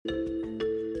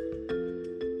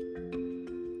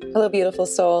Hello, beautiful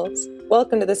souls.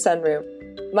 Welcome to the Sunroom.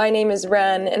 My name is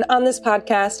Ren, and on this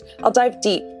podcast, I'll dive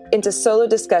deep into solo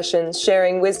discussions,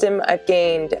 sharing wisdom I've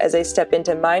gained as I step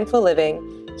into mindful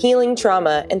living, healing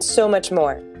trauma, and so much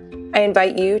more. I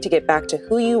invite you to get back to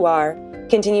who you are,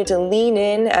 continue to lean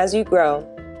in as you grow,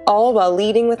 all while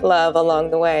leading with love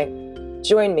along the way.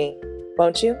 Join me,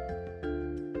 won't you?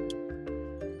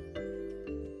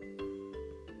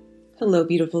 Hello,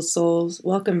 beautiful souls.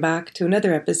 Welcome back to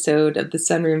another episode of the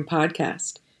Sunroom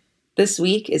podcast. This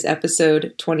week is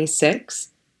episode 26,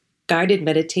 Guided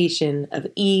Meditation of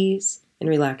Ease and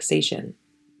Relaxation.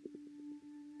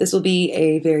 This will be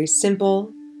a very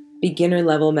simple,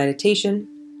 beginner-level meditation.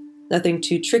 Nothing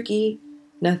too tricky,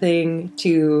 nothing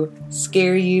to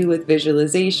scare you with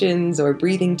visualizations or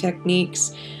breathing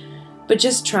techniques, but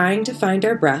just trying to find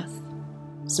our breath,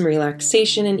 some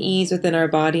relaxation and ease within our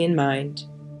body and mind,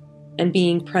 and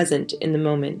being present in the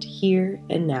moment, here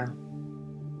and now.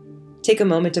 Take a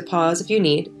moment to pause if you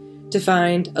need, to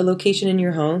find a location in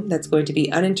your home that's going to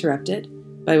be uninterrupted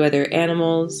by whether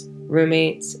animals,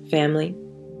 roommates, family.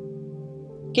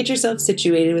 Get yourself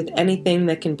situated with anything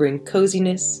that can bring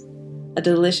coziness, a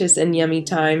delicious and yummy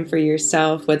time for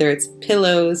yourself, whether it's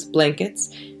pillows, blankets,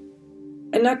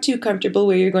 and not too comfortable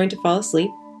where you're going to fall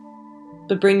asleep,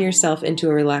 but bring yourself into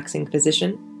a relaxing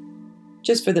position,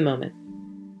 just for the moment.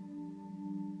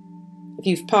 If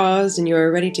you've paused and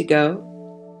you're ready to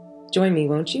go, join me,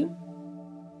 won't you?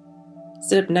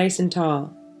 Sit up nice and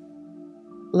tall,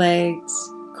 legs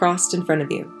crossed in front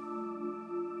of you.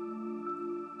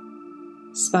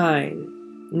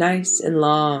 Spine nice and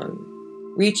long,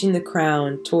 reaching the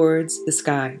crown towards the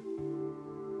sky.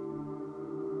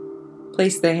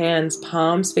 Place the hands,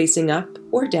 palms facing up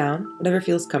or down, whatever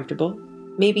feels comfortable,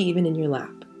 maybe even in your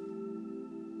lap.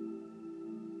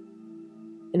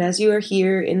 And as you are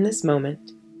here in this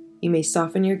moment, you may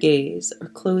soften your gaze or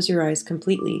close your eyes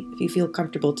completely if you feel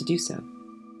comfortable to do so.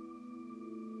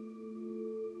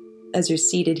 As you're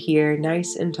seated here,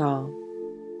 nice and tall,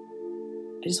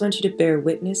 I just want you to bear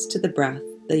witness to the breath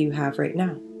that you have right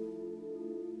now.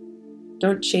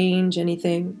 Don't change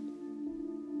anything.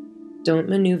 Don't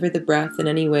maneuver the breath in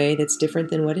any way that's different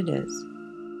than what it is.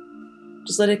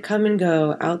 Just let it come and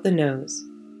go out the nose.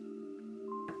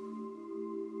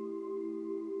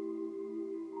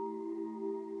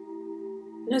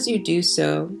 And as you do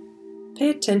so, pay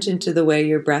attention to the way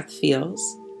your breath feels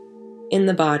in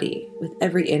the body with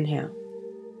every inhale.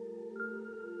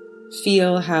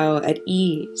 Feel how at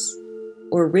ease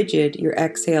or rigid your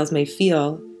exhales may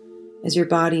feel as your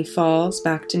body falls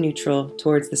back to neutral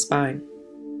towards the spine.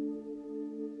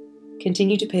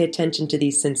 Continue to pay attention to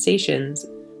these sensations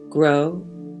grow,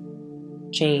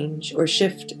 change, or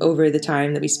shift over the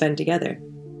time that we spend together.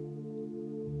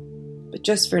 But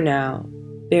just for now,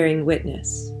 bearing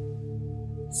witness,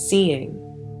 seeing,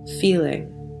 feeling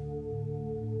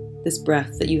this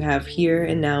breath that you have here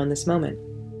and now in this moment.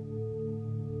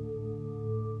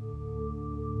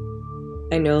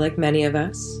 I know, like many of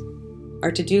us,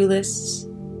 our to-do lists,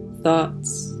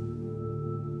 thoughts,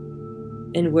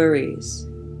 and worries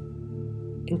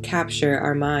can capture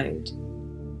our mind.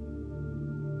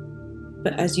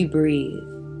 But as you breathe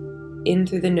in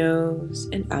through the nose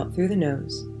and out through the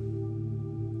nose,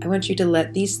 I want you to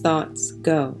let these thoughts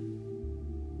go,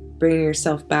 bringing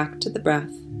yourself back to the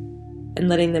breath and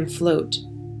letting them float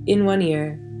in one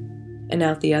ear and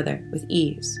out the other with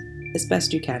ease, as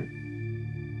best you can.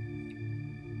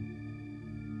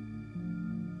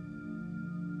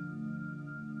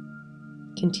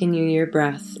 Continue your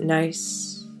breath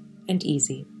nice and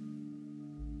easy.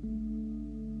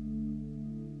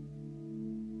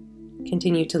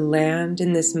 Continue to land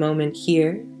in this moment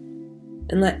here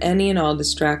and let any and all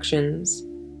distractions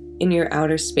in your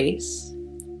outer space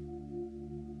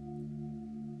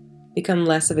become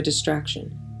less of a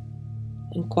distraction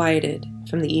and quieted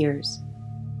from the ears.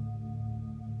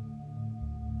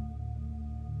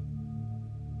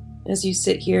 As you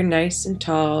sit here nice and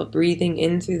tall, breathing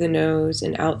in through the nose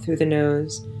and out through the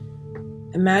nose,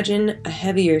 imagine a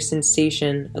heavier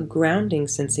sensation, a grounding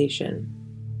sensation,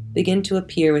 begin to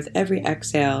appear with every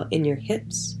exhale in your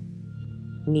hips,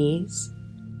 knees,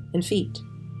 and feet.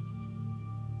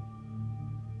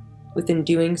 Within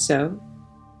doing so,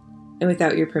 and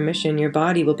without your permission, your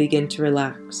body will begin to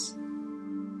relax.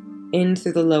 In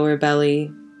through the lower belly,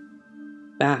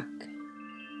 back,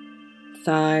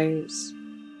 thighs,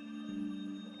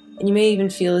 and you may even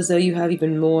feel as though you have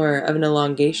even more of an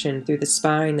elongation through the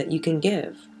spine that you can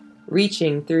give,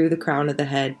 reaching through the crown of the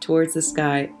head towards the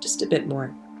sky just a bit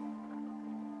more.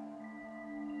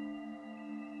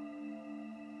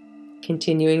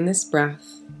 Continuing this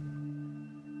breath,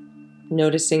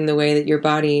 Noticing the way that your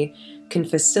body can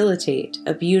facilitate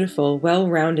a beautiful,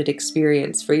 well-rounded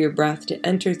experience for your breath to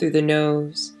enter through the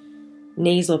nose,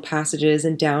 nasal passages,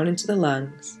 and down into the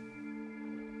lungs.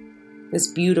 This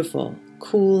beautiful,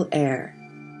 cool air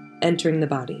entering the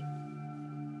body.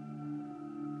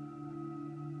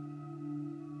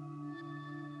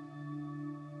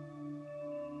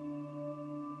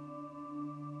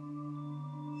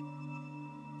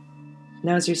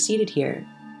 Now, as you're seated here,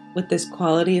 with this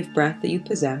quality of breath that you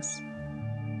possess,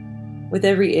 with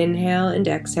every inhale and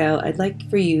exhale, I'd like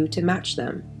for you to match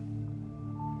them,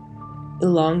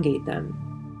 elongate them,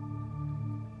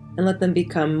 and let them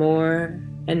become more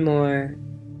and more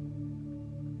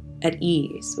at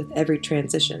ease with every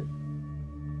transition.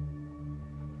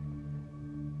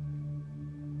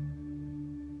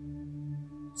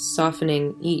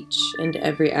 Softening each and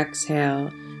every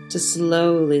exhale to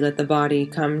slowly let the body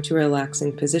come to a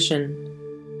relaxing position,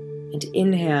 and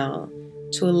inhale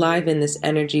to enliven this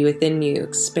energy within you,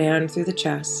 expand through the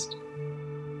chest,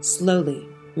 slowly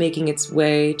making its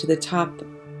way to the top,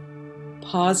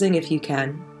 pausing if you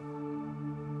can,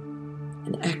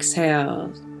 and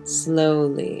exhale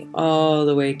slowly all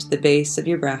the way to the base of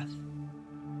your breath.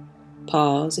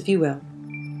 Pause if you will,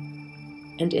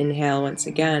 and inhale once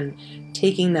again,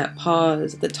 taking that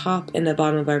pause at the top and the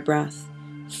bottom of our breath,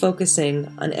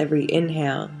 focusing on every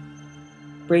inhale,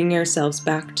 bringing ourselves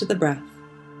back to the breath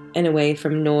and away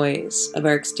from noise of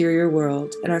our exterior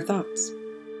world and our thoughts.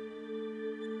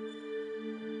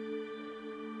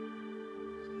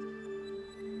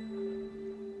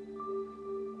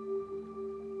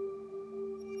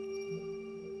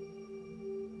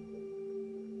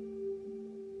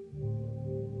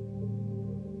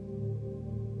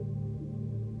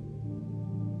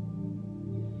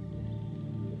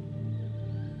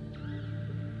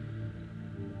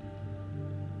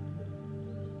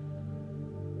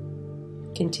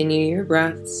 Continue your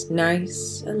breaths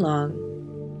nice and long,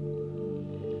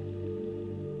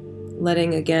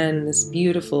 letting again this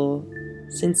beautiful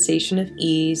sensation of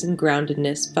ease and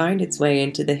groundedness find its way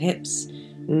into the hips,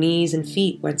 knees, and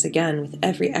feet once again with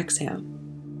every exhale.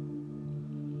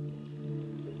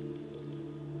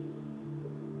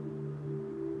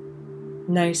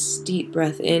 Nice deep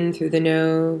breath in through the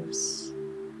nose,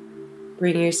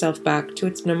 bringing yourself back to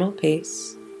its normal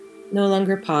pace, no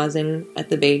longer pausing at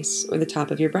the base or the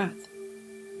top of your breath.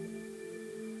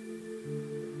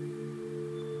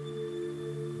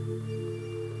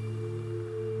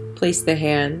 Place the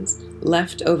hands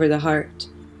left over the heart,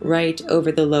 right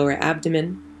over the lower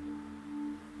abdomen.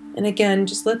 And again,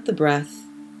 just let the breath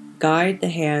guide the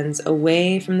hands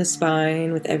away from the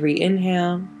spine with every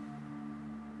inhale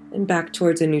and back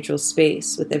towards a neutral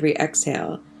space with every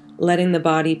exhale, letting the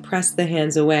body press the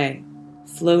hands away,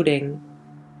 floating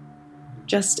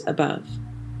just above.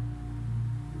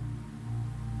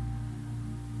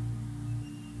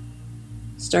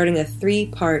 Starting a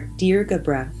 3-part Dirga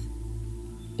breath,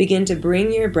 begin to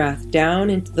bring your breath down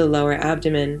into the lower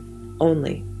abdomen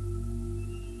only,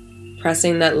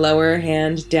 pressing that lower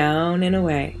hand down and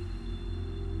away,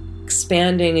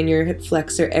 expanding in your hip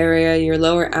flexor area, your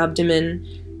lower abdomen,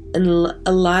 and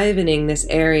enlivening this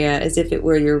area as if it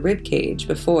were your rib cage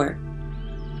before.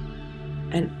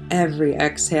 And every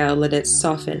exhale, let it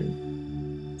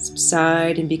soften,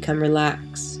 subside, and become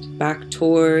relaxed back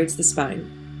towards the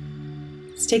spine.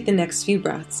 Let's take the next few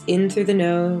breaths in through the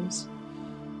nose,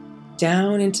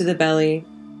 down into the belly.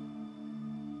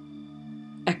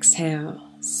 Exhale,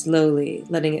 slowly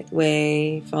letting it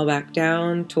fall back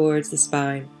down towards the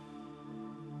spine.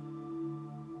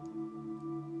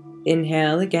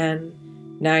 Inhale again.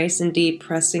 Nice and deep,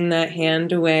 pressing that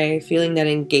hand away, feeling that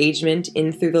engagement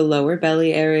in through the lower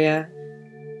belly area.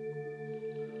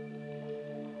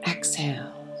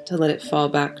 Exhale to let it fall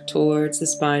back towards the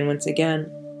spine once again.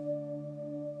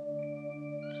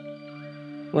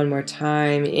 One more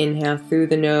time, inhale through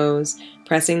the nose,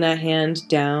 pressing that hand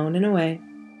down and away.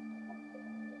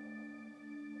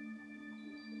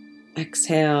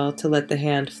 Exhale to let the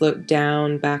hand float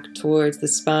down back towards the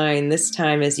spine. This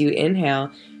time as you inhale,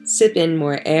 sip in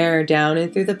more air down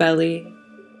in through the belly,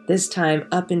 this time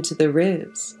up into the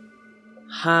ribs,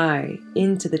 high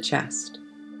into the chest.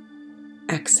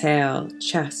 Exhale,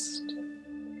 chest,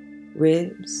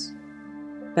 ribs,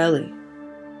 belly.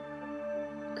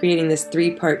 Creating this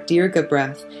 3-part Dirga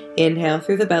breath. Inhale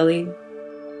through the belly,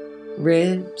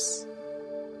 ribs,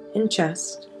 and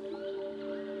chest.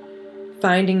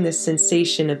 Finding this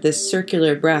sensation of this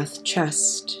circular breath,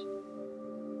 chest,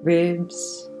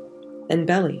 ribs, and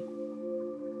belly.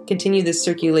 Continue the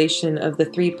circulation of the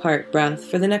 3-part breath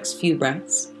for the next few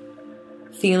breaths,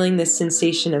 feeling this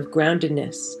sensation of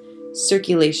groundedness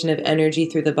circulation of energy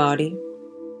through the body,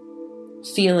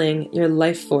 feeling your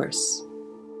life force,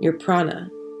 your prana,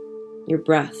 your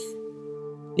breath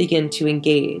begin to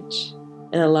engage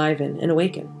and enliven and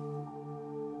awaken.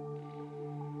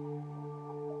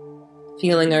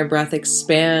 Feeling our breath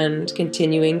expand,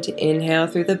 continuing to inhale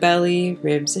through the belly,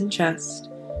 ribs, and chest.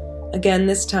 Again,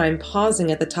 this time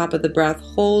pausing at the top of the breath,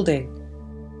 holding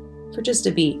for just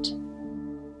a beat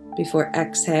before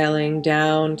exhaling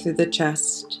down through the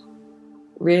chest,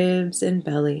 ribs, and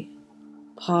belly,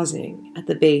 pausing at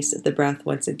the base of the breath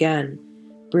once again,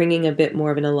 bringing a bit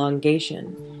more of an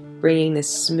elongation, bringing this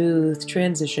smooth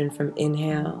transition from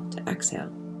inhale to exhale.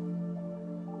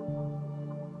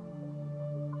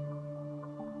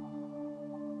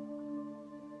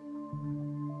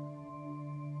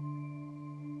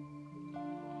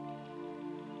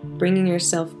 Bringing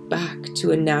yourself back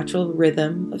to a natural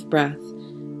rhythm of breath,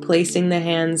 placing the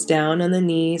hands down on the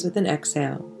knees with an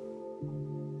exhale.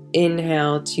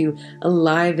 Inhale to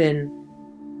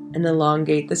enliven and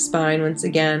elongate the spine once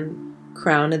again,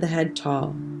 crown of the head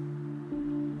tall.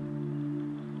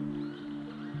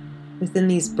 Within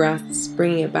these breaths,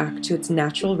 bringing it back to its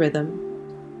natural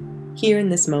rhythm, here in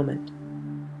this moment.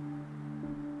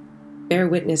 Bear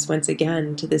witness once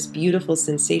again to this beautiful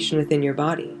sensation within your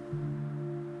body.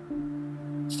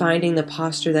 Finding the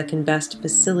posture that can best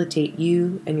facilitate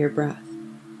you and your breath.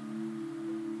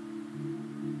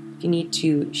 If you need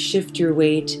to shift your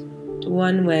weight to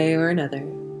one way or another,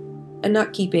 and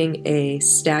not keeping a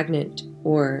stagnant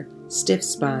or stiff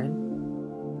spine,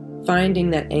 finding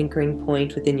that anchoring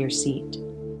point within your seat.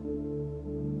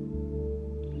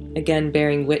 Again,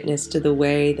 bearing witness to the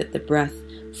way that the breath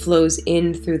flows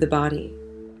in through the body,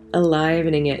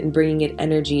 enlivening it and bringing it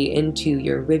energy into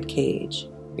your rib cage,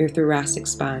 your thoracic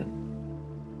spine.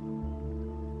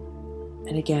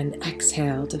 And again,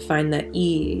 exhale to find that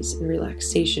ease and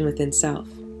relaxation within self.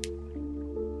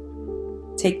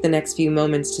 Take the next few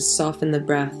moments to soften the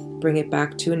breath, bring it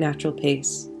back to a natural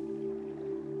pace,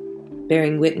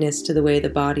 bearing witness to the way the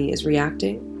body is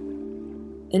reacting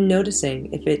and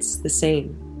noticing if it's the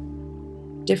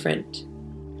same, different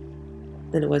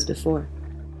than it was before.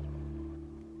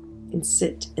 And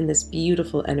sit in this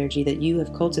beautiful energy that you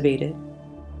have cultivated,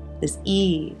 this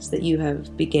ease that you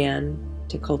have began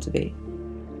to cultivate.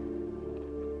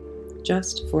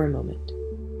 Just for a moment.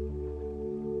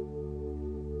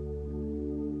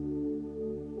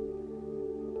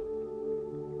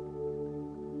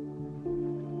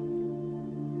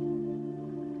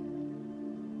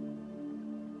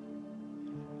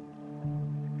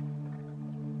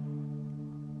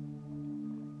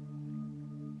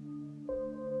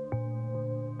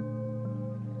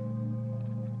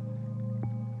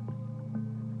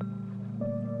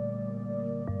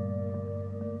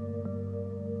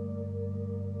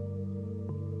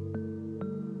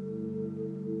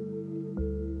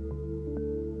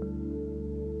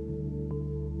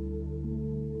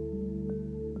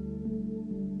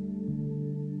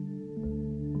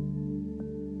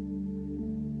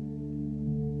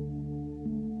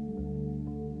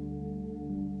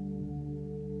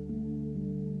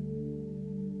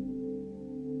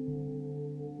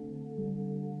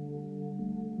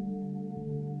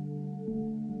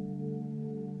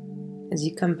 As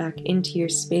you come back into your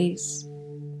space,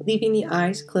 leaving the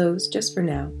eyes closed just for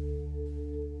now,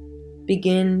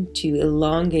 begin to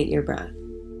elongate your breath.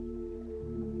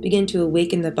 Begin to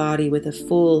awaken the body with a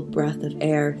full breath of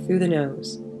air through the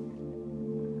nose,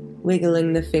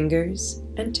 wiggling the fingers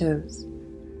and toes,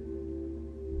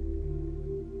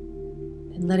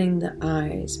 and letting the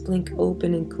eyes blink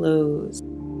open and close,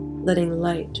 letting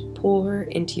light pour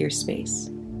into your space.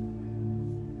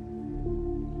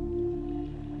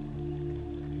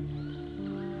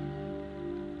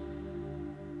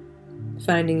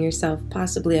 Finding yourself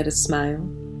possibly at a smile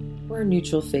or a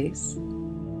neutral face.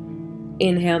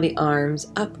 Inhale the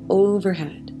arms up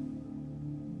overhead,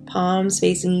 palms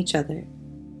facing each other,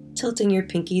 tilting your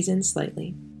pinkies in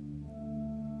slightly.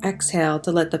 Exhale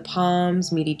to let the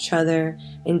palms meet each other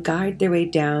and guide their way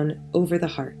down over the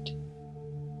heart.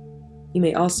 You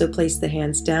may also place the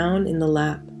hands down in the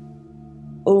lap,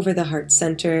 over the heart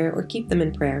center, or keep them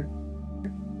in prayer.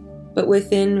 But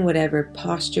within whatever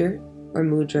posture or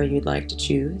mudra you'd like to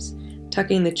choose,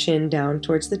 tucking the chin down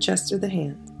towards the chest or the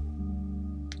hands.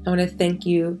 I want to thank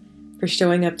you for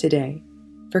showing up today,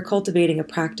 for cultivating a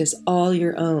practice all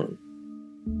your own,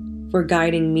 for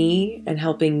guiding me and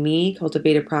helping me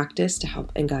cultivate a practice to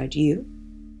help and guide you.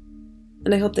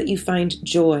 And I hope that you find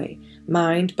joy,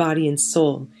 mind, body, and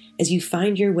soul as you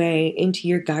find your way into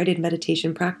your guided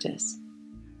meditation practice.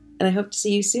 And I hope to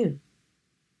see you soon.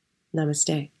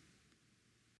 Namaste.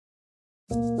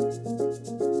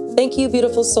 Thank you,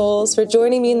 beautiful souls, for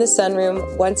joining me in the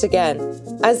sunroom once again.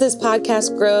 As this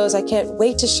podcast grows, I can't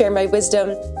wait to share my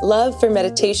wisdom, love for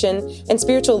meditation, and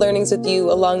spiritual learnings with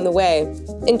you along the way.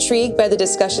 Intrigued by the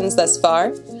discussions thus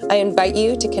far, I invite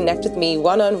you to connect with me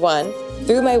one-on-one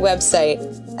through my website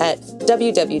at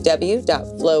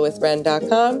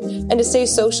www.flowwithren.com and to stay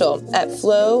social at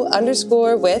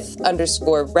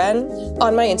flow_with_Ren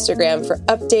on my Instagram for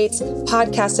updates,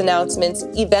 podcast announcements,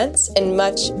 events, and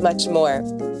much, much more.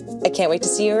 I can't wait to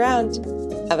see you around.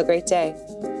 Have a great day.